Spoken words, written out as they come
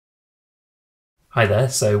Hi there,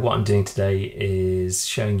 so what I'm doing today is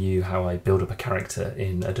showing you how I build up a character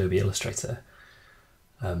in Adobe Illustrator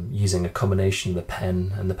using a combination of the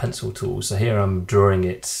pen and the pencil tool. So here I'm drawing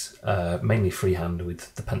it mainly freehand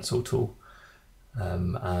with the pencil tool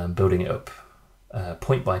and building it up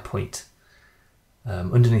point by point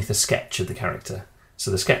underneath a sketch of the character.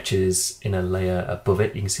 So the sketch is in a layer above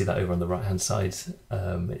it. You can see that over on the right hand side.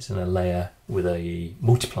 It's in a layer with a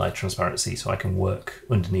multiplier transparency, so I can work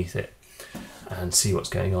underneath it and see what's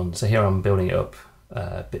going on. So here I'm building it up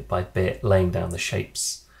bit by bit, laying down the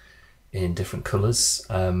shapes in different colours.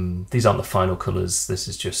 These aren't the final colours, this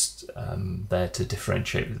is just there to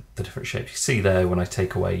differentiate the different shapes. You see there when I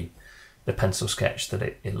take away the pencil sketch that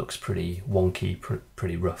it looks pretty wonky,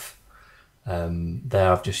 pretty rough. There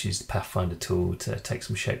I've just used the Pathfinder tool to take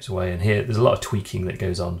some shapes away, and here there's a lot of tweaking that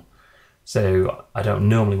goes on. So I don't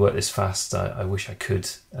normally work this fast, I wish I could,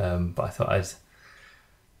 but I thought I'd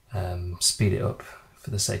speed it up for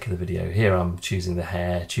the sake of the video. Here I'm choosing the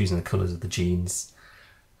hair, choosing the colours of the jeans.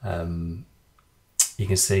 You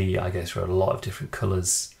can see I go through a lot of different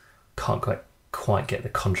colours, can't quite get the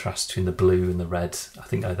contrast between the blue and the red. I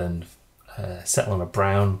think I then settle on a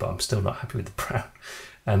brown, but I'm still not happy with the brown.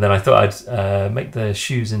 And then I thought I'd make the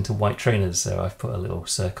shoes into white trainers, so I've put a little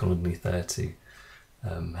circle underneath there to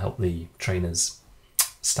help the trainers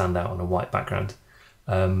stand out on a white background.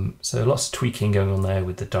 So lots of tweaking going on there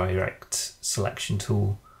with the direct selection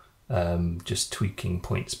tool, just tweaking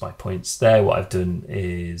points by points. There what I've done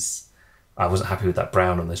is I wasn't happy with that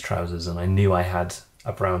brown on those trousers, and I knew I had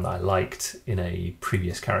a brown that I liked in a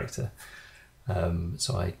previous character.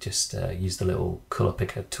 So I just used the little colour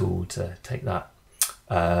picker tool to take that.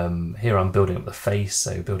 Here I'm building up the face,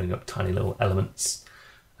 so building up tiny little elements,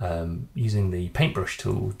 using the paintbrush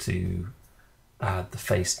tool to add the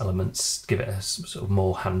face elements, give it a sort of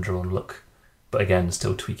more hand-drawn look, but again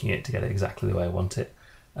still tweaking it to get it exactly the way I want it.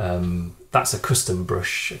 That's a custom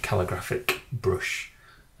brush, a calligraphic brush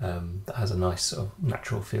that has a nice sort of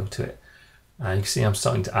natural feel to it. And you can see I'm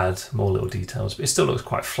starting to add more little details, but it still looks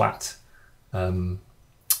quite flat.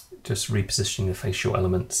 Just repositioning the facial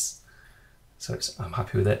elements, so I'm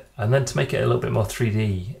happy with it. And then to make it a little bit more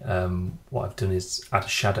 3D, what I've done is add a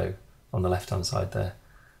shadow on the left-hand side there.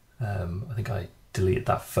 I think I deleted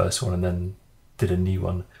that first one and then did a new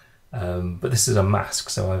one, but this is a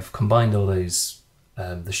mask, so I've combined all those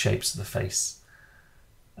the shapes of the face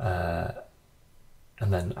and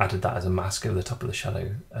then added that as a mask over the top of the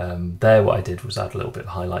shadow. There what I did was add a little bit of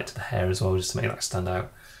highlight to the hair as well, just to make that stand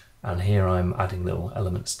out. And here I'm adding little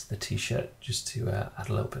elements to the t-shirt just to add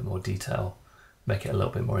a little bit more detail, make it a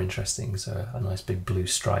little bit more interesting. So a nice big blue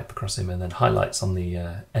stripe across him, and then highlights on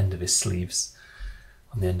the end of his sleeves,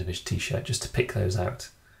 on the end of his t-shirt, just to pick those out.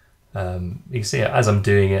 You can see as I'm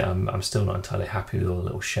doing it, I'm still not entirely happy with all the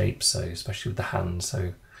little shapes, so especially with the hand.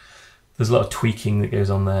 So there's a lot of tweaking that goes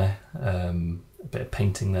on there, a bit of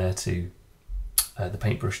painting there to the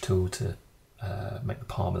paintbrush tool to make the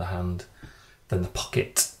palm of the hand, then the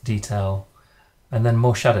pocket detail, and then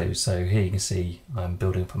more shadows. So here you can see I'm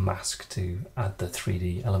building up a mask to add the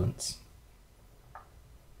 3D elements.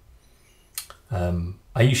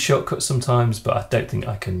 I use shortcuts sometimes, but I don't think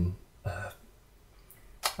I can.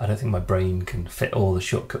 I don't think my brain can fit all the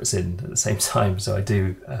shortcuts in at the same time. So I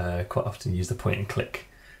do quite often use the point and click,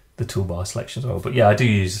 the toolbar selection as well. But yeah, I do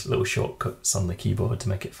use little shortcuts on the keyboard to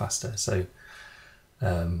make it faster. So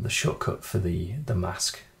the shortcut for the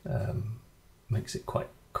mask makes it quite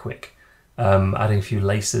quick. Adding a few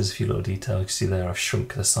laces, a few little details. You can see there I've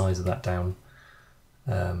shrunk the size of that down,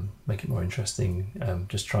 make it more interesting.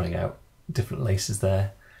 Just trying out different laces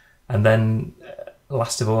there, and then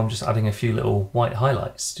last of all I'm just adding a few little white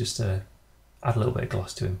highlights just to add a little bit of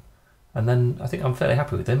gloss to him, and then I think I'm fairly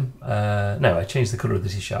happy with him. No, I changed the colour of the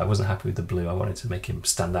t-shirt. I wasn't happy with the blue. I wanted to make him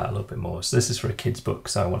stand out a little bit more. So this is for a kid's book,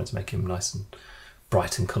 so I wanted to make him nice and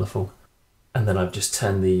bright and colourful. And then I've just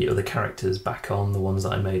turned the other characters back on, the ones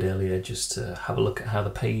that I made earlier, just to have a look at how the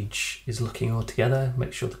page is looking all together,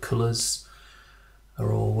 make sure the colours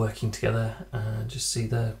are all working together, and just see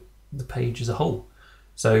the page as a whole.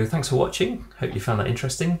 So thanks for watching, hope you found that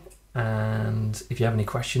interesting, and if you have any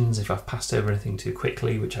questions, if I've passed over anything too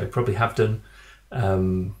quickly, which I probably have done,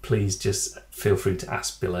 please just feel free to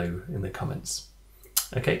ask below in the comments.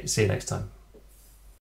 Okay, see you next time.